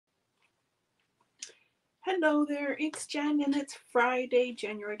Hello there, it's Jen and it's Friday,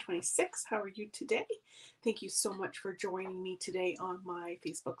 January 26th. How are you today? Thank you so much for joining me today on my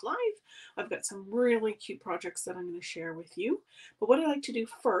Facebook Live. I've got some really cute projects that I'm going to share with you. But what I like to do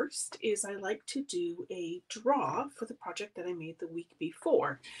first is I like to do a draw for the project that I made the week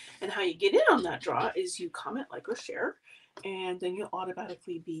before. And how you get in on that draw is you comment, like, or share, and then you'll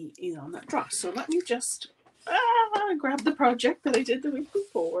automatically be in on that draw. So let me just grab the project that I did the week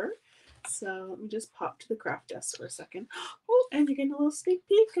before. So let me just pop to the craft desk for a second. Oh, and you're getting a little sneak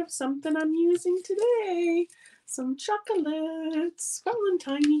peek of something I'm using today. Some chocolates,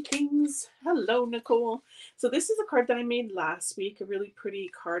 Valentine things. Hello, Nicole. So this is a card that I made last week, a really pretty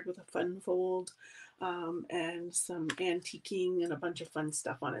card with a fun fold and some antiquing and a bunch of fun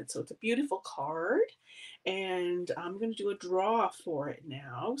stuff on it. So it's a beautiful card, and I'm going to do a draw for it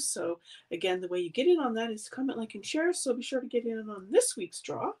now. So again, the way you get in on that is comment, like, and share. So be sure to get in on this week's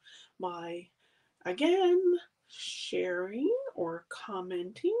draw by, again, sharing or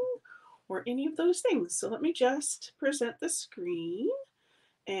commenting or any of those things. So let me just present the screen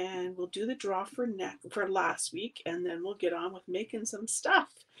and we'll do the draw for last week, and then we'll get on with making some stuff.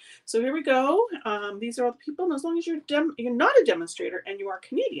 So here we go. These are all the people, and as long as you're not a demonstrator and you are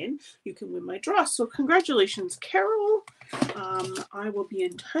Canadian, you can win my draw. So congratulations, Carol. I will be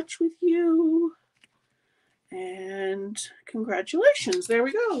in touch with you. And congratulations, there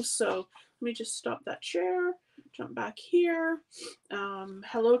we go. So let me just stop that share, jump back here.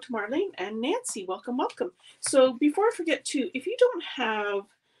 Hello to Marlene and Nancy, welcome, welcome. So before I forget to, if you don't have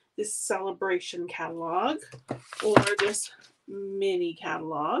this celebration catalog or this mini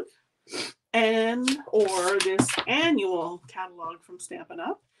catalog or this annual catalog from Stampin'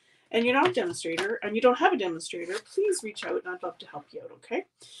 Up, and you're not a demonstrator and you don't have a demonstrator, please reach out and I'd love to help you out, okay?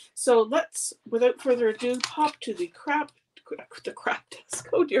 So let's, without further ado, pop to the craft desk.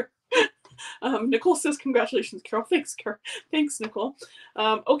 Oh dear. Nicole says, congratulations, Carol. Thanks, Carol. Thanks, Nicole.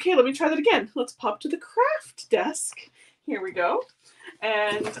 Okay, let me try that again. Let's pop to the craft desk. Here we go.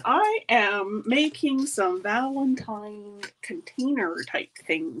 And I am making some Valentine container type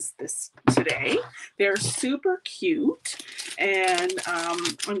things today. They're super cute. And I'm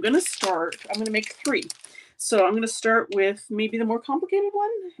going to make 3. So I'm going to start with maybe the more complicated one,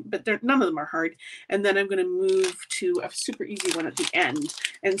 but none of them are hard. And then I'm going to move to a super easy one at the end.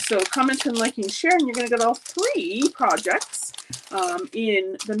 And so comment and like and share, and you're going to get all 3 projects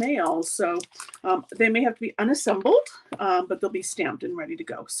in the mail. So they may have to be unassembled, but they'll be stamped and ready to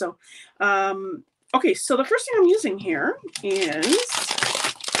go. So, okay, so the first thing I'm using here is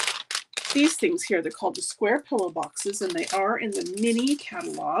these things here. They're called the square pillow boxes, and they are in the mini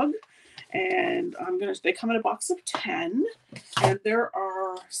catalog. And they come in a box of 10, and there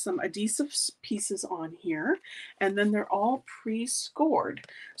are some adhesive pieces on here, and then they're all pre-scored.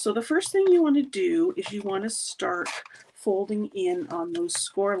 So the first thing you want to do is you want to start folding in on those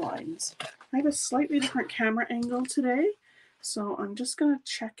score lines. I have a slightly different camera angle today, so I'm just going to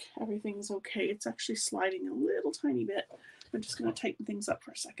check everything's okay. It's actually sliding a little tiny bit. I'm just going to tighten things up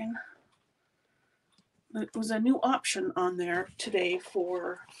for a second. It was a new option on there today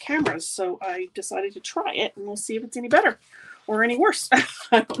for cameras, so I decided to try it, and we'll see if it's any better or any worse.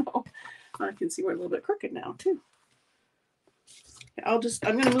 I don't know. I can see we're a little bit crooked now too. I'm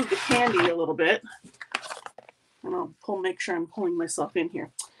going to move the candy a little bit, and I'll make sure I'm pulling myself in here.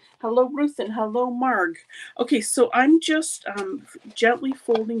 Hello, Ruth, and hello, Marg. Okay, so I'm just gently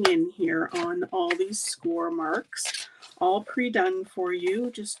folding in here on all these score marks, all pre-done for you,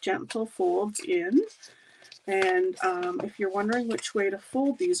 just gentle folds in. And if you're wondering which way to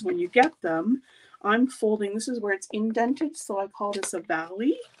fold these when you get them, I'm folding, this is where it's indented, so I call this a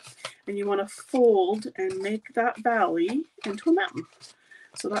valley. And you want to fold and make that valley into a mountain.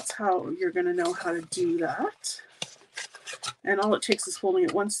 So that's how you're going to know how to do that. And all it takes is folding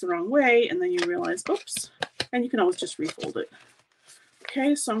it once the wrong way, and then you realize, oops, and you can always just refold it.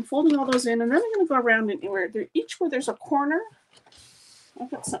 Okay, so I'm folding all those in, and then I'm going to go around and where there's a corner. I've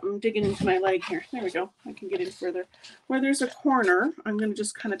got something digging into my leg here. There we go. I can get in further. Where there's a corner, I'm going to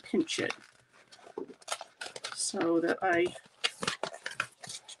just kind of pinch it so that I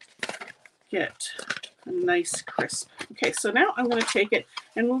get a nice crisp. Okay, so now I'm going to take it,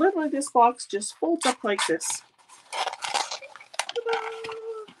 and literally this box just folds up like this.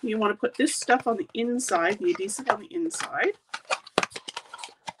 You want to put this stuff on the inside, the adhesive on the inside.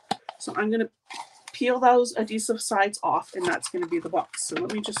 So I'm going to peel those adhesive sides off, and that's going to be the box. So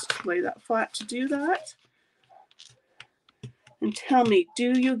let me just lay that flat to do that. And tell me,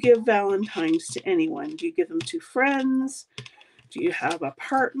 do you give Valentines to anyone? Do you give them to friends? Do you have a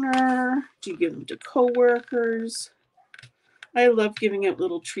partner? Do you give them to coworkers? I love giving out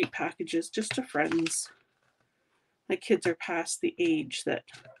little treat packages just to friends. my kids are past the age that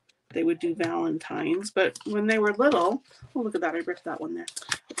they would do Valentines, but when they were little, oh look at that, I ripped that one there.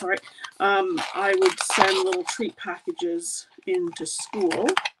 It's all right. I would send little treat packages into school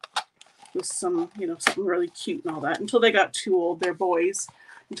with some, you know, something really cute and all that, until they got too old. They're boys.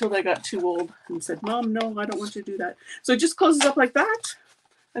 Until they got too old and said, Mom, no, I don't want you to do that. So it just closes up like that,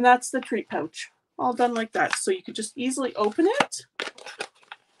 and that's the treat pouch, all done like that. So you could just easily open it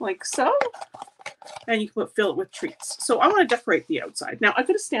like so, and you can fill it with treats. So I want to decorate the outside. Now I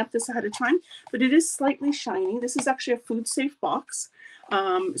could have stamped this ahead of time, but it is slightly shiny. This is actually a food safe box.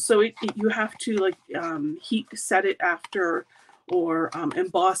 So you have to like heat set it after, or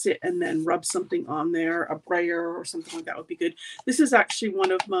emboss it and then rub something on there, a brayer or something like that would be good. This is actually one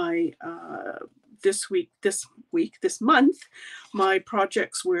of my this month, my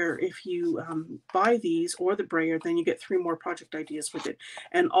projects where if you buy these or the brayer, then you get 3 more project ideas with it.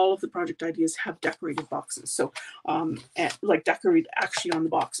 And all of the project ideas have decorated boxes. So like decorated actually on the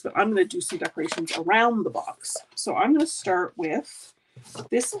box, but I'm going to do some decorations around the box. So I'm going to start with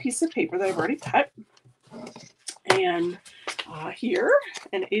this piece of paper that I've already cut. And here,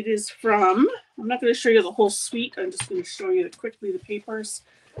 and it is from, I'm not going to show you the whole suite. I'm just going to show you quickly the papers.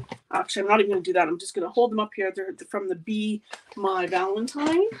 Actually, I'm not even going to do that. I'm just going to hold them up here. They're from the Be My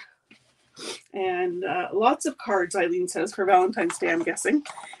Valentine. And lots of cards, Eileen says, for Valentine's Day, I'm guessing.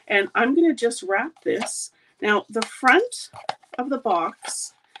 And I'm going to just wrap this. Now, the front of the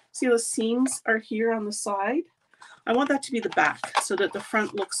box, see the seams are here on the side? I want that to be the back so that the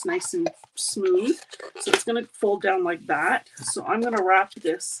front looks nice and smooth. So it's going to fold down like that. So I'm going to wrap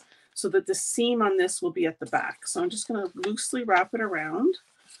this so that the seam on this will be at the back. So I'm just going to loosely wrap it around.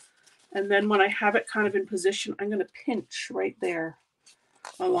 And then when I have it kind of in position, I'm going to pinch right there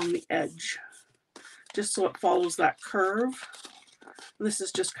along the edge, just so it follows that curve. And this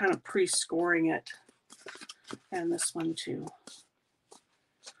is just kind of pre-scoring it. And this one too.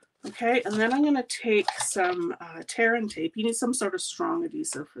 Okay, and then I'm going to take some tear and tape. You need some sort of strong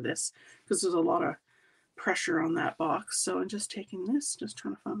adhesive for this because there's a lot of pressure on that box. So I'm just taking this, just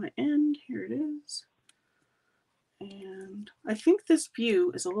trying to find my end. Here it is. And I think this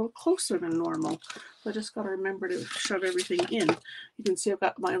view is a little closer than normal. So I just got to remember to shove everything in. You can see I've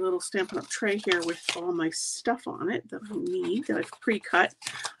got my little Stampin' Up! Tray here with all my stuff on it that I need, that I've pre-cut.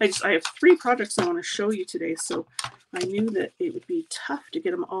 I have 3 projects I want to show you today, so I knew that it would be tough to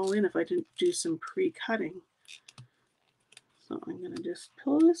get them all in if I didn't do some pre-cutting. So I'm going to just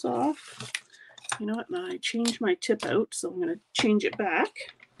pull this off. You know what? Now I changed my tip out, so I'm going to change it back.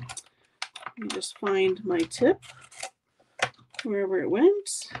 Let me just find my tip wherever it went.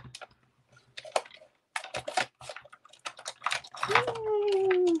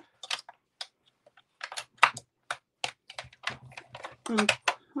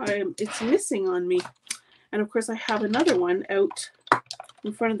 It's missing on me. And of course I have another one out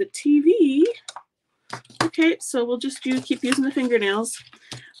in front of the TV. Okay, so we'll just keep using the fingernails.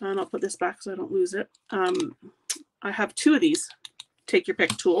 And I'll put this back so I don't lose it. I have 2 of these take your pick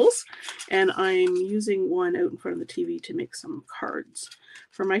tools, and I'm using one out in front of the TV to make some cards.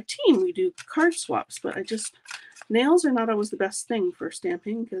 For my team, we do card swaps, but nails are not always the best thing for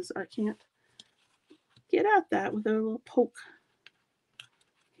stamping because I can't get at that with a little poke.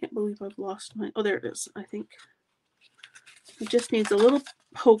 Can't believe I've lost my, oh, there it is, I think. It just needs a little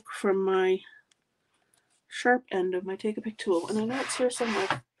poke from my sharp end of my take a pick tool, and I know it's here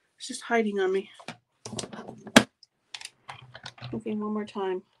somewhere. It's just hiding on me. Okay, one more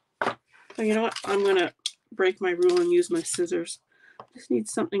time. Oh, you know what? I'm going to break my rule and use my scissors. Just need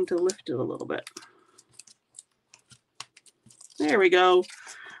something to lift it a little bit. There we go.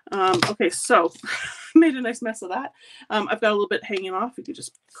 Okay, so made a nice mess of that. I've got a little bit hanging off. You could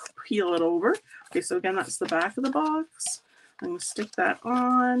just peel it over. Okay, so again, that's the back of the box. I'm going to stick that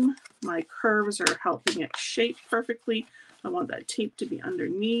on. My curves are helping it shape perfectly. I want that tape to be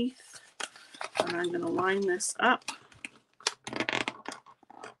underneath. And I'm going to line this up.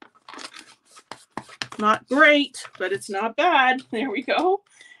 Not great, but it's not bad. There we go.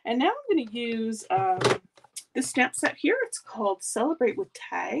 And now I'm going to use this stamp set here. It's called Celebrate with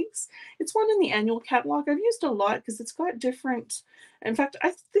Tags. It's one in the annual catalog. I've used a lot because it's got different, in fact,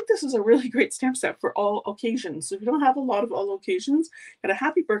 I think this is a really great stamp set for all occasions. So if you don't have a lot of all occasions, got a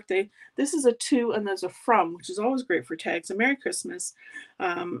happy birthday. This is a to and there's a from, which is always great for tags. A Merry Christmas,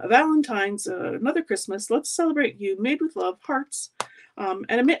 a Valentine's, another Christmas, let's celebrate you, made with love, hearts, and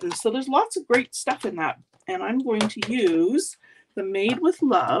a mitten. So there's lots of great stuff in that. And I'm going to use the Made with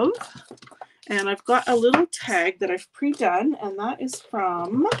Love. And I've got a little tag that I've pre-done, and that is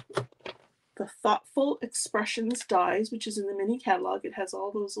from the Thoughtful Expressions dies, which is in the mini catalog. It has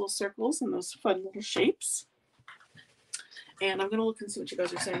all those little circles and those fun little shapes. And I'm going to look and see what you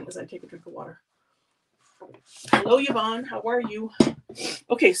guys are saying as I take a drink of water. Hello, Yvonne. How are you?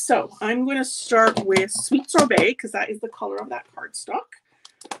 Okay, so I'm going to start with Sweet Sorbet because that is the color of that cardstock.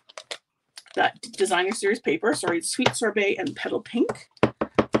 That designer series paper. Sorry, it's Sweet Sorbet and Petal Pink.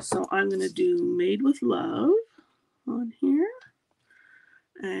 So I'm going to do Made with Love on here.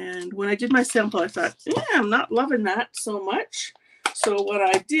 And when I did my sample, I thought, yeah, I'm not loving that so much. So what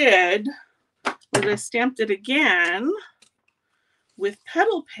I did was I stamped it again with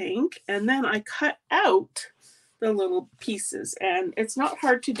Petal Pink, and then I cut out the little pieces. And it's not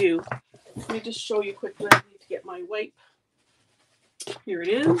hard to do. Let me just show you quickly. I need to get my wipe. Here it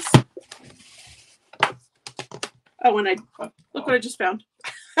is. Oh, and look what I just found.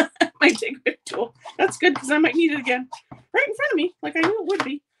 My Take Pick tool. That's good because I might need it again. Right in front of me, like I knew it would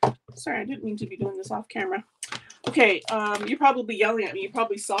be. Sorry, I didn't mean to be doing this off camera. Okay, you're probably yelling at me. You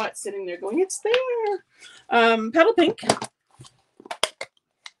probably saw it sitting there going, it's there. Petal Pink.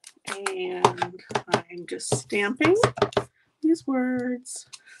 And I'm just stamping these words.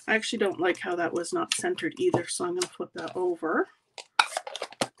 I actually don't like how that was not centered either, so I'm going to flip that over.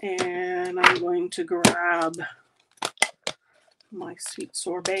 And I'm going to grab my Sweet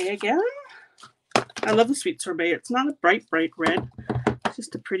Sorbet again. I love the Sweet Sorbet. It's not a bright, bright red. It's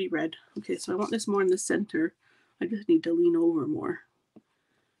just a pretty red. Okay, so I want this more in the center. I just need to lean over more.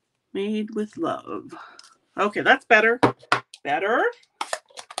 Made with Love. Okay, that's better. Better.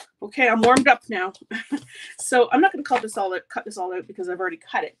 Okay, I'm warmed up now. So I'm not going to cut this all out because I've already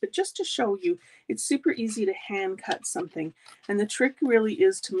cut it. But just to show you, it's super easy to hand cut something. And the trick really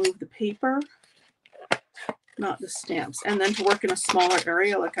is to move the paper, not the stamps. And then to work in a smaller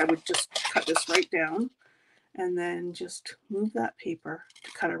area, like I would just cut this right down. And then just move that paper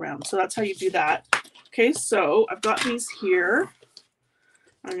to cut around. So that's how you do that. Okay, so I've got these here.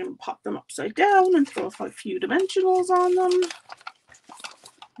 I'm going to pop them upside down and throw a few dimensionals on them.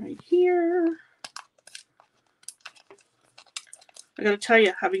 Right here. I gotta tell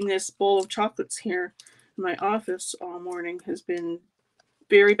you, having this bowl of chocolates here in my office all morning has been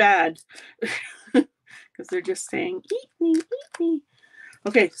very bad because they're just saying, eat me, eat me.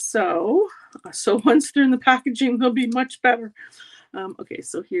 Okay, so once they're in the packaging, they'll be much better. Okay,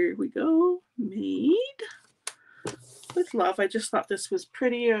 so here we go. Made with Love. I just thought this was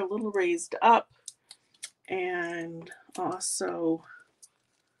pretty, a little raised up, and also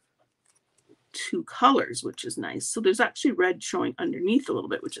two colors, which is nice. So there's actually red showing underneath a little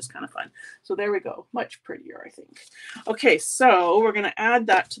bit, which is kind of fun. So there we go. Much prettier, I think. Okay, so we're going to add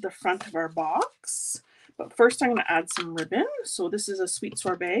that to the front of our box. But first I'm going to add some ribbon. So this is a Sweet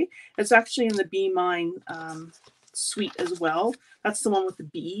Sorbet. It's actually in the Be Mine suite as well. That's the one with the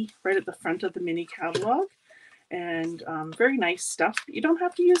bee right at the front of the mini catalog. And very nice stuff. You don't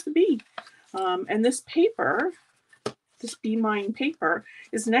have to use the bee. And this paper, this Be Mine paper,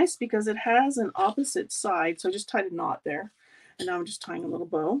 is nice because it has an opposite side. So I just tied a knot there. And now I'm just tying a little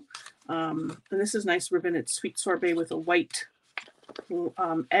bow. And this is nice ribbon. It's Sweet Sorbet with a white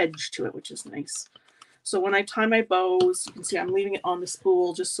edge to it, which is nice. So when I tie my bows, you can see I'm leaving it on the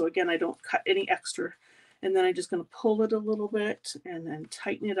spool just so, again, I don't cut any extra. And then I'm just going to pull it a little bit and then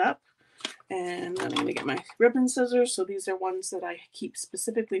tighten it up. And then I'm going to get my ribbon scissors. So these are ones that I keep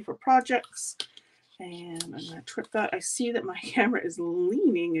specifically for projects. And I'm going to trip that. I see that my camera is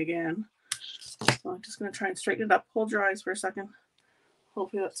leaning again. So I'm just going to try and straighten it up. Hold your eyes for a second.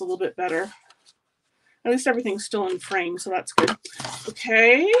 Hopefully that's a little bit better. At least everything's still in frame, so that's good.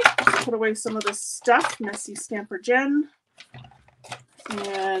 Okay, put away some of this stuff, Messy Stamper Jen.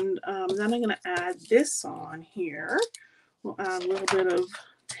 And then I'm going to add this on here. We'll add a little bit of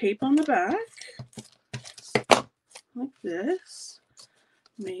tape on the back, like this.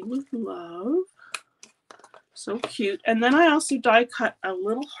 Made with Love. So cute. And then I also die cut a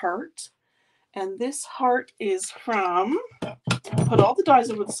little heart. And this heart is from, I'll put all the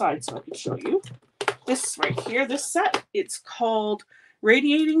dies over the side so I can show you. This right here, this set, it's called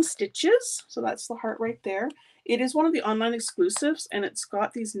Radiating Stitches. So that's the heart right there. It is one of the online exclusives, and it's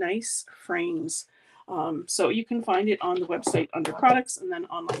got these nice frames. So you can find it on the website under products and then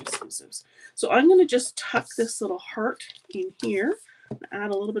online exclusives. So I'm going to just tuck this little heart in here and add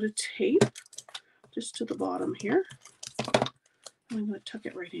a little bit of tape just to the bottom here. I'm going to tuck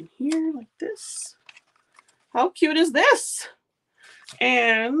it right in here like this. How cute is this?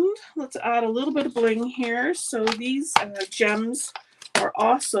 And let's add a little bit of bling here. So these gems are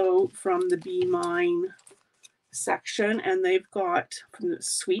also from the Be Mine section, and they've got from the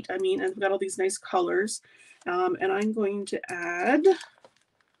suite, and they've got all these nice colors. And I'm going to add,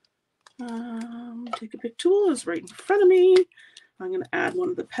 Take a Pick tool is right in front of me. I'm going to add one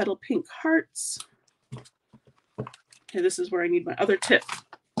of the Petal Pink hearts. Okay, this is where I need my other tip,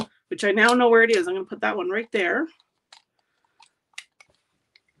 which I now know where it is. I'm going to put that one right there.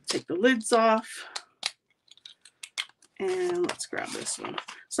 Take the lids off. And let's grab this one.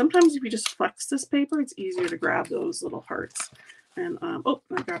 Sometimes if you just flex this paper, it's easier to grab those little hearts. And, oh,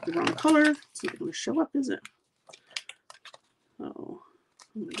 I grabbed the wrong color. It's not going to show up, is it? Oh,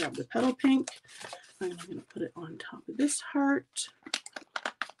 I'm going to grab the petal pink. I'm going to put it on top of this heart.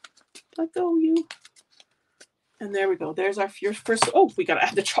 Let go, you. And there we go. There's your first. Oh, we got to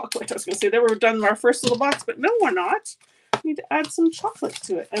add the chocolate. I was going to say that we're done with our first little box, but no, we're not. We need to add some chocolate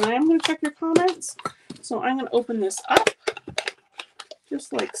to it. And I am going to check your comments. So I'm going to open this up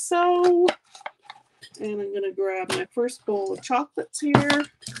just like so. And I'm going to grab my first bowl of chocolates here.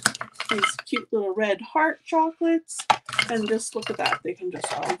 These cute little red heart chocolates. And just look at that. They can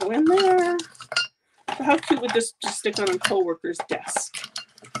just all go in there. So how cute would this just stick on a coworker's desk?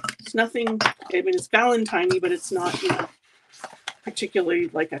 It's nothing, I mean, it's Valentine-y, but it's not, you know, particularly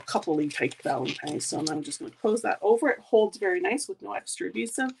like a couple-y type Valentine. So I'm just going to close that over. It holds very nice with no extra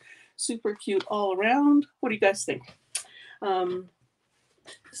adhesive. Super cute all around. What do you guys think?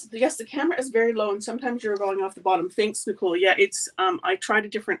 Yes, the camera is very low, and sometimes you're going off the bottom. Thanks, Nicole. Yeah, it's I tried a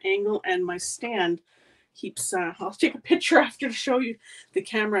different angle, and my stand keeps. I'll take a picture after to show you. The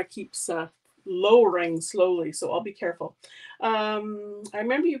camera keeps lowering slowly, so I'll be careful. I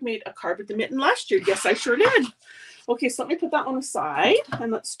remember you made a card with the mitten last year. Yes, I sure did. Okay, so let me put that one aside,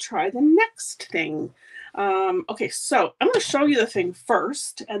 and let's try the next thing. Okay, so I'm going to show you the thing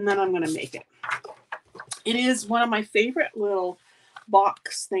first, and then I'm going to make it. It is one of my favorite little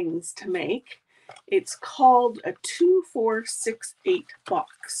box things to make. It's called a 2468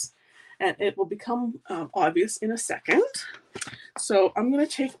 box, and it will become obvious in a second. So I'm going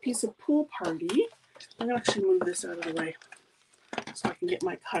to take a piece of Pool Party. I'm going to actually move this out of the way so I can get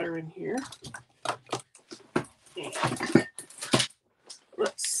my cutter in here. And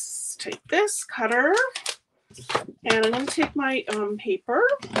let's take this cutter, and I'm going to take my paper.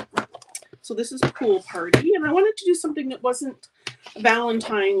 So this is Pool Party, and I wanted to do something that wasn't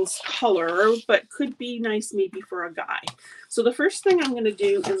Valentine's color, but could be nice maybe for a guy. So the first thing I'm going to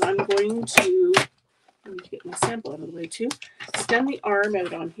do is I'm going to, let me get my sample out of the way too, extend the arm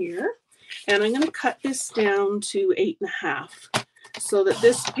out on here, and I'm going to cut this down to 8.5 so that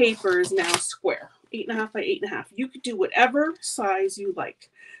this paper is now square. 8.5 by 8.5. You could do whatever size you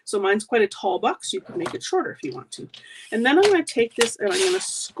like. So mine's quite a tall box. You could make it shorter if you want to. And then I'm going to take this and I'm going to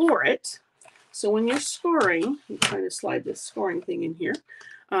score it. So when you're scoring, I'm trying to slide this scoring thing in here,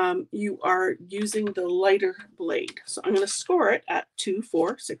 you are using the lighter blade. So I'm going to score it at 2,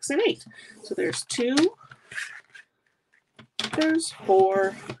 4, 6, and 8. So there's 2, there's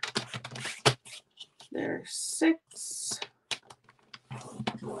 4, there's 6,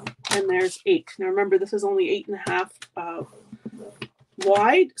 and there's 8. Now remember, this is only 8.5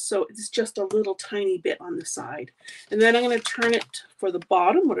 wide, so it's just a little tiny bit on the side. And then I'm going to turn it for the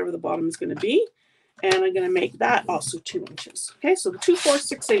bottom, whatever the bottom is going to be, and I'm going to make that also 2 inches. Okay, so the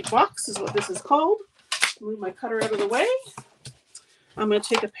 2468 box is what this is called. Move my cutter out of the way. I'm going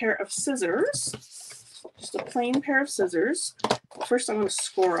to take a pair of scissors, just a plain pair of scissors. First, I'm going to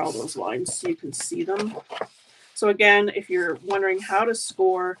score all those lines so you can see them. So again, if you're wondering how to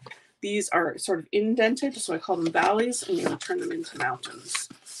score, these are sort of indented, so I call them valleys, and you're going to turn them into mountains.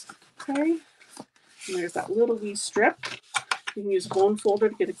 Okay, and there's that little wee strip. You can use a bone folder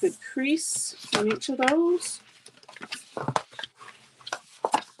to get a good crease on each of those.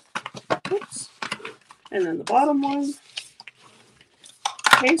 Oops. And then the bottom one.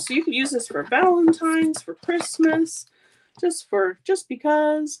 Okay, so you can use this for Valentine's, for Christmas, just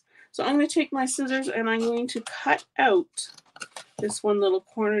because. So I'm going to take my scissors and I'm going to cut out this one little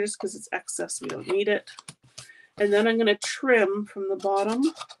corner just because it's excess. We don't need it. And then I'm going to trim from the bottom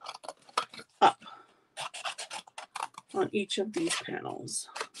up on each of these panels.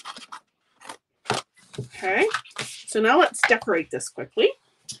 Okay, so now let's decorate this quickly.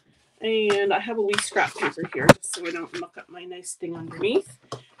 And I have a wee scrap paper here just so I don't muck up my nice thing underneath.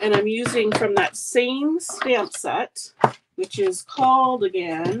 And I'm using from that same stamp set, which is called,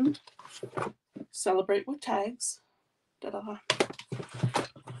 again, Celebrate with Tags. Ta-da.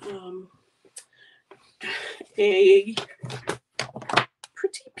 A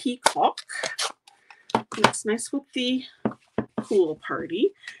pretty peacock. It's nice with the Pool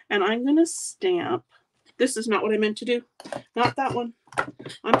Party. And I'm going to stamp. This is not what I meant to do. Not that one.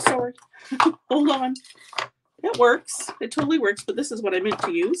 I'm sorry. Hold on. It works. It totally works, but this is what I meant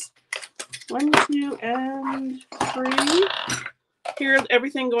to use. 1, 2, and 3. Here,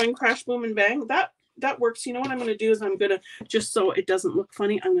 everything going crash, boom, and bang. That works. You know what I'm going to do is I'm going to, just so it doesn't look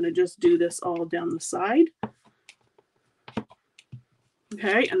funny, I'm going to just do this all down the side.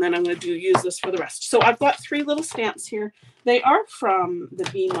 Okay, and then I'm going to use this for the rest. So I've got 3 little stamps here. They are from the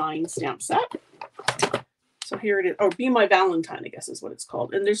Be Mine stamp set. So here it is, or Be My Valentine, I guess is what it's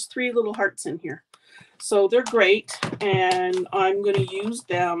called. And there's 3 little hearts in here. So they're great, and I'm going to use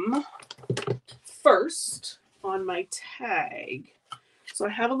them first on my tag. So I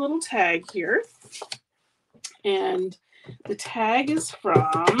have a little tag here, and the tag is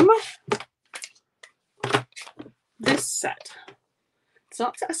from this set. It's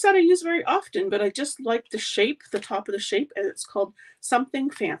not a set I use very often, but I just like the shape, the top of the shape, and it's called Something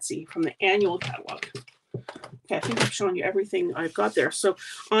Fancy from the annual catalog. Okay, I think I've shown you everything I've got there. So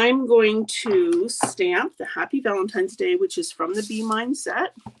I'm going to stamp the Happy Valentine's Day, which is from the Be Mine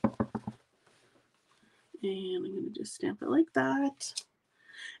set. And I'm going to just stamp it like that.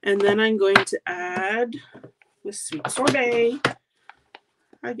 And then I'm going to add, with Sweet Sorbet,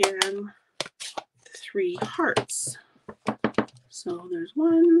 again, 3 hearts. So there's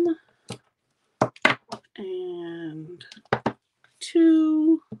 1 and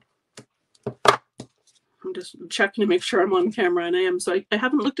 2. I'm just checking to make sure I'm on camera, and I am. So I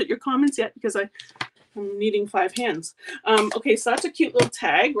haven't looked at your comments yet because I'm needing 5 hands. Okay, so that's a cute little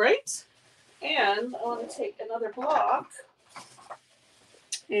tag, right? And I want to take another block,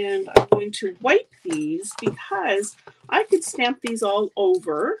 and I'm going to wipe these because I could stamp these all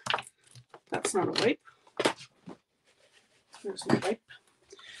over. That's not a wipe. There's no wipe.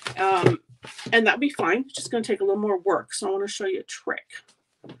 And that'd be fine. It's just going to take a little more work. So I want to show you a trick.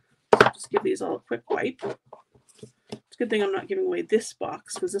 So just give these all a quick wipe. It's a good thing I'm not giving away this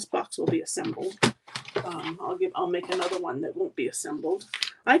box because this box will be assembled. I'll make another one that won't be assembled.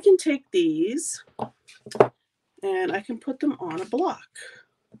 I can take these and I can put them on a block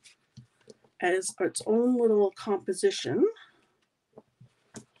as its own little composition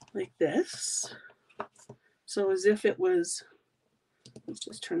like this. So as if it was, let's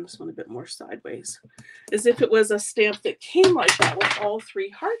just turn this one a bit more sideways, as if it was a stamp that came like that with all 3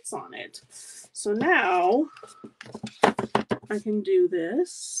 hearts on it. So now I can do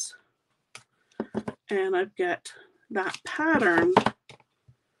this, and I've got that pattern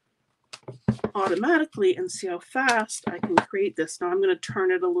automatically, and see how fast I can create this. Now I'm going to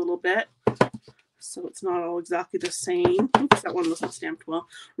turn it a little bit so it's not all exactly the same. Oops, that one wasn't stamped well.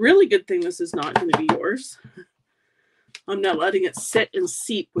 Really good thing this is not going to be yours. I'm not letting it sit and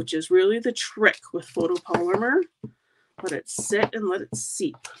seep, which is really the trick with photopolymer. Let it sit and let it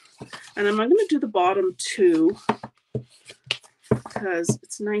seep. And I'm going to do the bottom too, because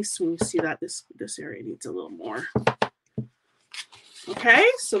it's nice when you see that this area needs a little more. Okay,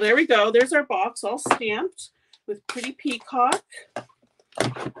 so there we go. There's our box all stamped with Pretty Peacock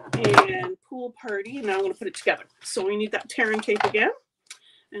and Pool Party. And now I'm going to put it together. So we need that tear and tape again.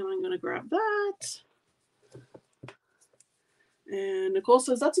 And I'm going to grab that. And Nicole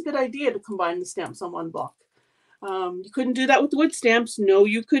says that's a good idea to combine the stamps on one block. You couldn't do that with the wood stamps. No,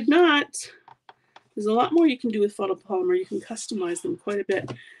 you could not. There's a lot more you can do with photopolymer. You can customize them quite a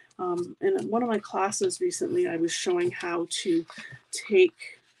bit. In one of my classes recently, I was showing how to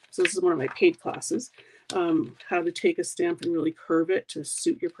take, so this is one of my paid classes, how to take a stamp and really curve it to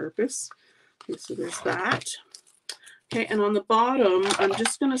suit your purpose. Okay, so there's that. Okay, and on the bottom, I'm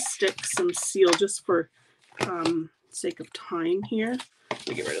just going to stick some seal just for sake of time here. Let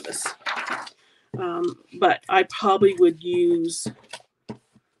me get rid of this. But I probably would use,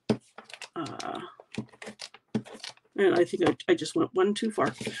 and I think I just went one too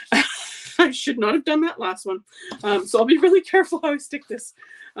far. I should not have done that last one. So I'll be really careful how I stick this.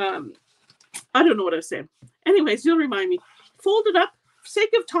 I don't know what I was saying. Anyways, you'll remind me. Fold it up for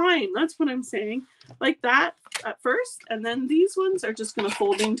sake of time. That's what I'm saying. Like that at first. And then these ones are just going to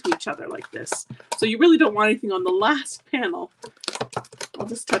fold into each other like this. So you really don't want anything on the last panel. I'll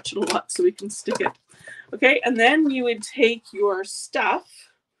just touch it a lot so we can stick it. Okay, and then you would take your stuff.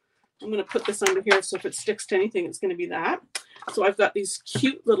 I'm going to put this under here so if it sticks to anything, it's going to be that. So I've got these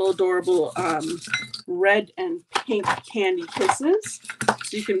cute little adorable red and pink candy kisses.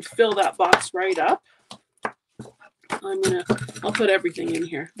 So you can fill that box right up. I'll put everything in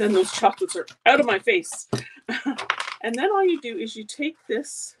here. Then those chocolates are out of my face. And then all you do is you take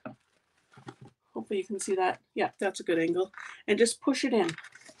this, hopefully you can see that. Yeah, that's a good angle. And just push it in.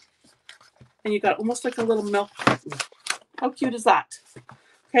 And you got almost like a little milk carton. How cute is that?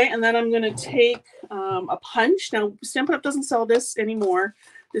 Okay, and then I'm going to take a punch. Now, Stampin' Up! Doesn't sell this anymore.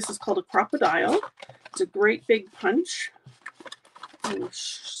 This is called a crocodile. It's a great big punch. And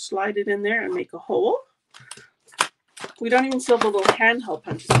slide it in there and make a hole. We don't even sell the little handheld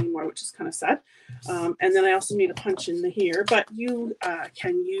punches anymore, which is kind of sad. And then I also need a punch in here, but you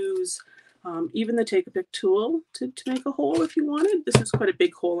can use even the Take-A-Pick tool to make a hole if you wanted. This is quite a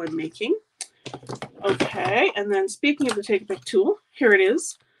big hole I'm making. Okay, and then speaking of the Take-A-Pick tool, here it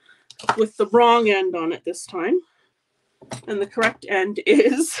is with the wrong end on it this time. And the correct end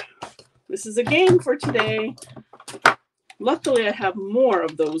is, this is a game for today. Luckily, I have more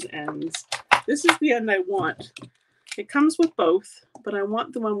of those ends. This is the end I want. It comes with both, but I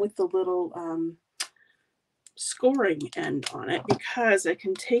want the one with the little scoring end on it because I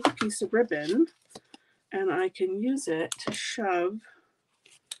can take a piece of ribbon and I can use it to shove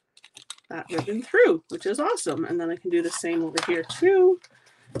that ribbon through, which is awesome. And then I can do the same over here too.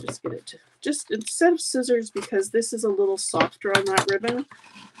 Just get it to, just instead of scissors, because this is a little softer on that ribbon.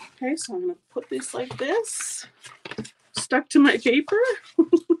 Okay, so I'm going to put this like this, stuck to my paper.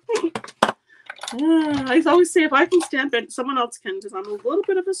 I always say if I can stamp it, someone else can, because I'm a little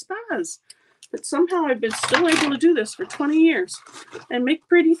bit of a spaz. But somehow I've been still able to do this for 20 years and make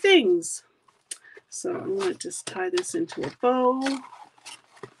pretty things. So I'm going to just tie this into a bow.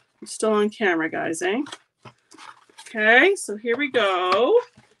 I'm still on camera, guys, eh? Okay, so here we go.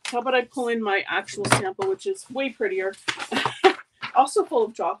 How about I pull in my actual sample, which is way prettier. Also full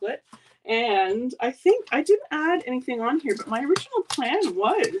of chocolate. And I think I didn't add anything on here, but my original plan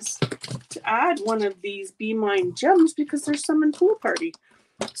was to add one of these Be Mine gems because there's some in Pool Party.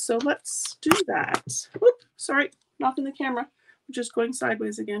 So let's do that. Oop, sorry, knocking the camera. I'm just going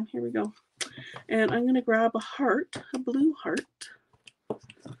sideways again. Here we go. And I'm going to grab a heart, a blue heart,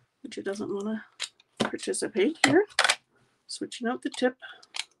 which it doesn't want to participate here. Switching out the tip.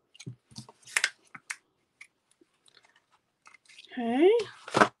 Okay.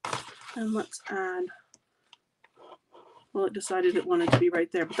 And let's add, well, it decided it wanted to be right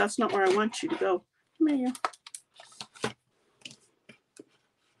there, but that's not where I want you to go. Come here.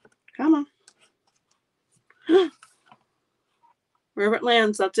 Come on. Wherever it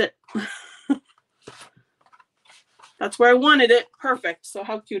lands, that's it. That's where I wanted it. Perfect. So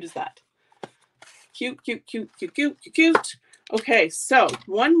how cute is that? Cute, cute, cute, cute, cute, cute, cute. Okay, so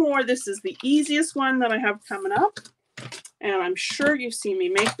one more. This is the easiest one that I have coming up. And I'm sure you've seen me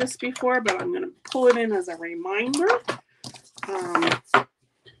make this before, but I'm going to pull it in as a reminder.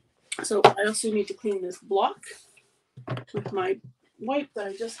 So I also need to clean this block with my wipe that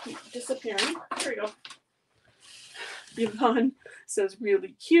I just keep disappearing. There we go. Yvonne says really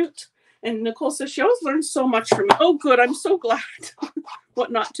cute. And Nicole says she always learns so much from me. Oh, good. I'm so glad.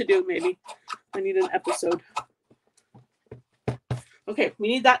 What not to do, maybe. I need an episode. Okay, we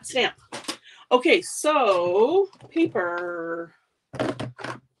need that stamp. Okay, so paper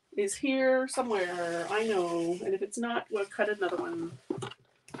is here somewhere. I know. And if it's not, we'll cut another one.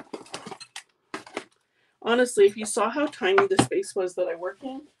 Honestly, if you saw how tiny the space was that I work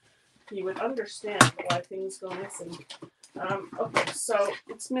in, you would understand why things go missing. Okay, so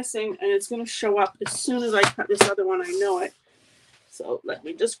it's missing, and it's going to show up as soon as I cut this other one. I know it. So let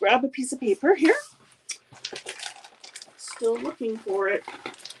me just grab a piece of paper here. Still looking for it.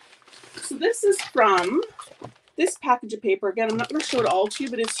 So this is from this package of paper. Again, I'm not going to show it all to you,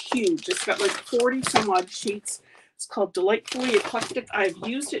 but it's huge. It's got like 40 some odd sheets. It's called Delightfully Eclectic. I've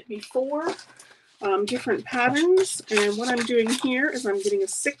used it before, different patterns. And what I'm doing here is I'm getting a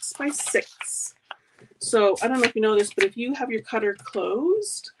 6x6. So I don't know if you know this, but if you have your cutter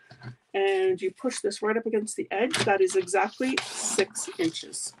closed and you push this right up against the edge, that is exactly 6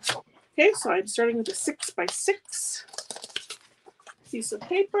 inches. Okay, so I'm starting with a 6x6 piece of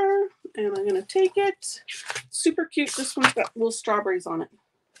paper, and I'm going to take it. Super cute. This one's got little strawberries on it.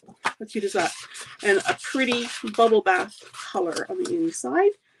 How cute is that? And a pretty bubble bath color on the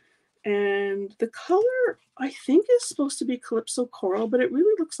inside. And the color, I think, is supposed to be Calypso Coral, but it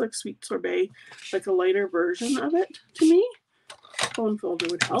really looks like Sweet Sorbet, like a lighter version of it to me. Phone folder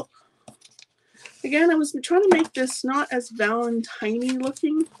would help. Again, I was trying to make this not as Valentine-y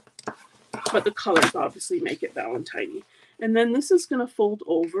looking, but the colors obviously make it Valentine-y. And then this is going to fold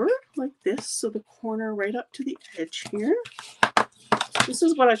over like this, so the corner right up to the edge here. This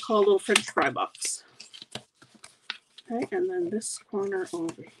is what I call a little French fry box. Okay, and then this corner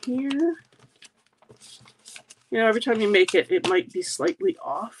over here. You know, every time you make it, it might be slightly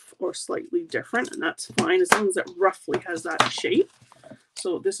off or slightly different, and that's fine as long as it roughly has that shape.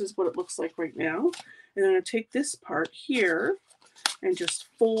 So this is what it looks like right now. And I'm going to take this part here and just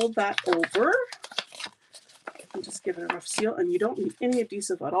fold that over. And just give it a rough seal, and you don't need any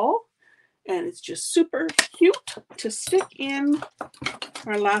adhesive at all. And it's just super cute to stick in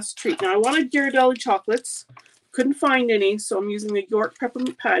our last treat. Now I wanted Ghirardelli chocolates, couldn't find any, so I'm using the York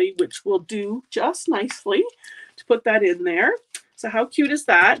Peppermint Patty, which will do just nicely to put that in there. So how cute is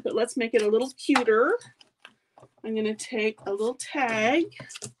that? But let's make it a little cuter. I'm going to take a little tag,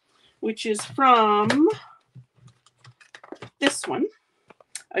 which is from this one.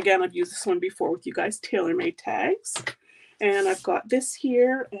 Again, I've used this one before with you guys, TaylorMade tags. And I've got this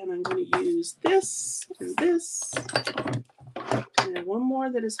here, and I'm going to use this and this. And one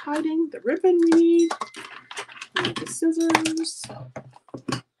more that is hiding, the ribbon we need. And the scissors.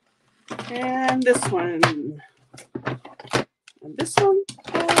 And this one. And this one.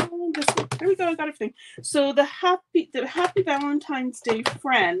 And this one. There we go, I got everything. So the Happy Valentine's Day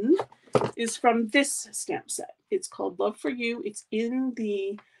Friend is from this stamp set. It's called Love for You. It's in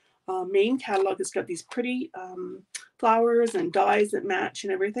the main catalog. It's got these pretty flowers and dies that match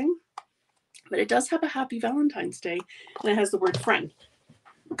and everything. But it does have a Happy Valentine's Day, and it has the word friend.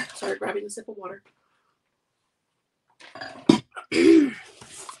 Sorry, grabbing a sip of water.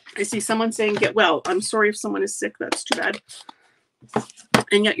 I see someone saying, get well. I'm sorry if someone is sick. That's too bad.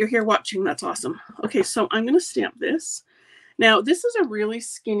 And yet you're here watching. That's awesome. Okay, so I'm going to stamp this. Now, this is a really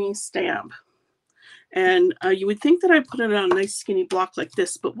skinny stamp. And you would think that I put it on a nice skinny block like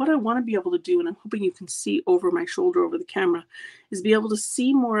this, but what I want to be able to do, and I'm hoping you can see over my shoulder over the camera, is be able to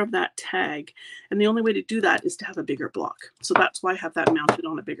see more of that tag. And the only way to do that is to have a bigger block. So that's why I have that mounted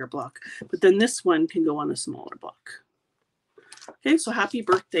on a bigger block. But then this one can go on a smaller block. Okay, so happy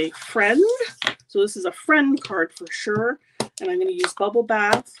birthday, friend. So this is a friend card for sure. And I'm going to use Bubble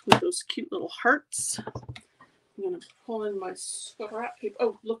Bath with those cute little hearts. I'm going to pull in my scrap paper.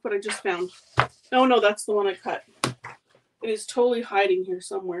 Oh, look what I just found. Oh, no, that's the one I cut. It is totally hiding here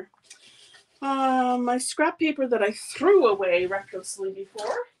somewhere. My scrap paper that I threw away recklessly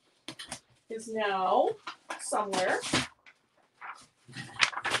before is now somewhere.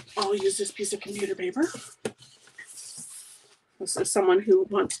 I'll use this piece of computer paper. This is someone who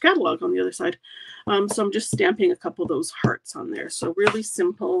wants catalog on the other side. So I'm just stamping a couple of those hearts on there. So really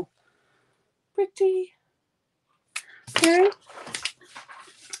simple, pretty. Okay.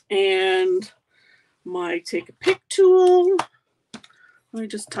 And my take a pic tool. Let me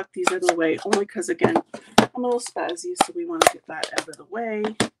just tuck these out of the way, only because, again, I'm a little spazzy, so we want to get that out of the way.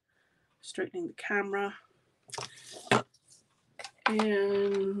 Straightening the camera.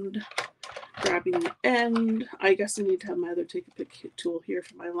 And grabbing the end. I guess I need to have my other take a pic tool here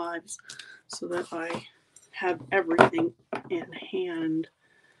for my lives so that I have everything in hand.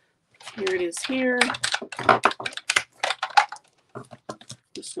 Here it is here.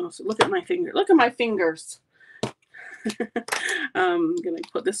 Just gonna look at my finger. Look at my fingers. I'm gonna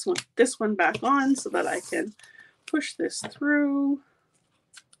put this one back on so that I can push this through.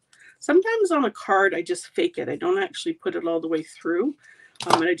 Sometimes on a card I just fake it. I don't actually put it all the way through,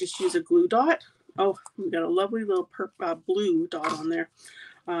 and I just use a glue dot. Oh, we got a lovely little blue dot on there.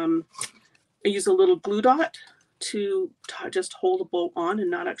 I use a little glue dot to just hold a bow on and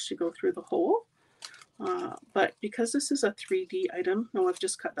not actually go through the hole. But because this is a 3D item, no, I've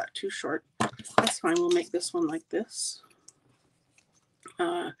just cut that too short. That's fine. We'll make this one like this.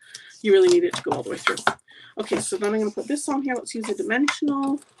 You really need it to go all the way through. Okay, so then I'm going to put this on here. Let's use a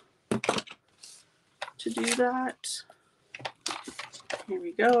dimensional to do that. Here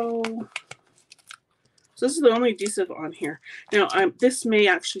we go. So this is the only adhesive on here. Now, this may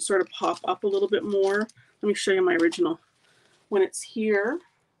actually sort of pop up a little bit more. Let me show you my original. When it's here,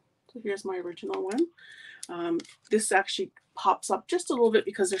 so here's my original one. This actually pops up just a little bit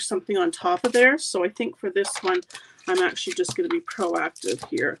because there's something on top of there. So I think for this one, I'm actually just going to be proactive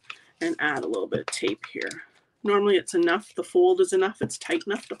here and add a little bit of tape here. Normally it's enough. The fold is enough. It's tight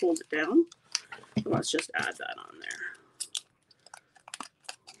enough to hold it down. So let's just add that on there.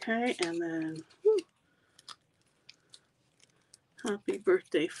 Okay, and then happy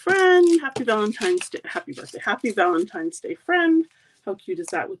birthday, friend. Happy Valentine's Day. Happy birthday. Happy Valentine's Day, friend. How cute is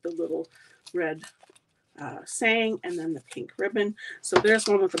that with the little red saying and then the pink ribbon. So there's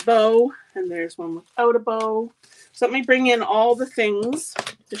one with a bow and there's one without a bow. So let me bring in all the things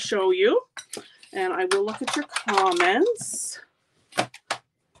to show you, and I will look at your comments.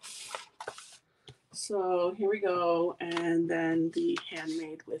 So here we go, and then the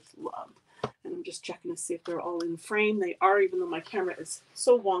handmade with love. And I'm just checking to see if they're all in frame. They are, even though my camera is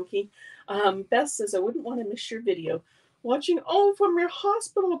so wonky. Beth says, I wouldn't want to miss your video. Watching, oh, from your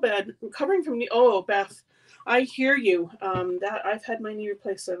hospital bed, recovering from the, oh, Beth, I hear you. That I've had my knee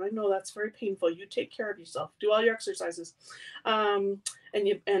replaced, and I know that's very painful. You take care of yourself. Do all your exercises. And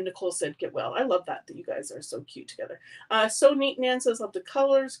Nicole said, get well. I love that you guys are so cute together. So neat. Nan says, love the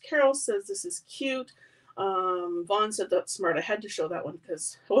colors. Carol says, this is cute. Vaughn said, that's smart. I had to show that one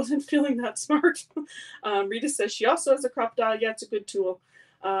because I wasn't feeling that smart. Rita says, she also has a crop dial. Yeah, it's a good tool.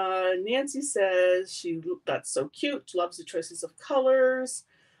 Nancy says, that's so cute. Loves the choices of colors.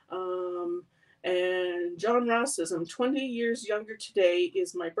 And John Ross says, I'm 20 years younger today,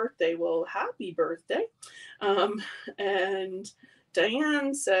 is my birthday. Well, happy birthday. Um, and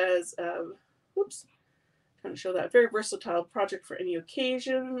Diane says, oops, trying to show that very versatile project for any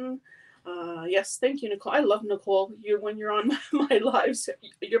occasion. Yes, thank you, Nicole. I love Nicole. When you're on my lives,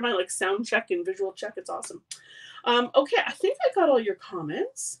 you're my like sound check and visual check. It's awesome. Okay, I think I got all your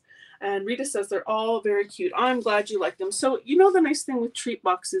comments. And Rita says they're all very cute. I'm glad you like them. So, you know, the nice thing with treat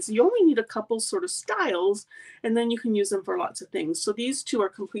boxes, you only need a couple sort of styles, and then you can use them for lots of things. So these two are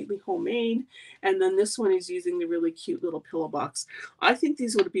completely homemade, and then this one is using the really cute little pillow box. I think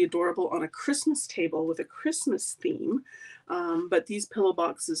these would be adorable on a Christmas table with a Christmas theme. But these pillow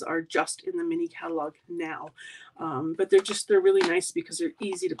boxes are just in the mini catalog now. But they're really nice because they're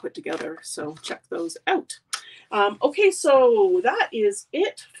easy to put together. So check those out. Okay, so that is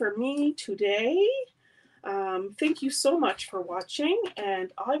it for me today. Thank you so much for watching,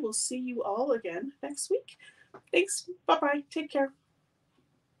 and I will see you all again next week. Thanks. Bye-bye. Take care.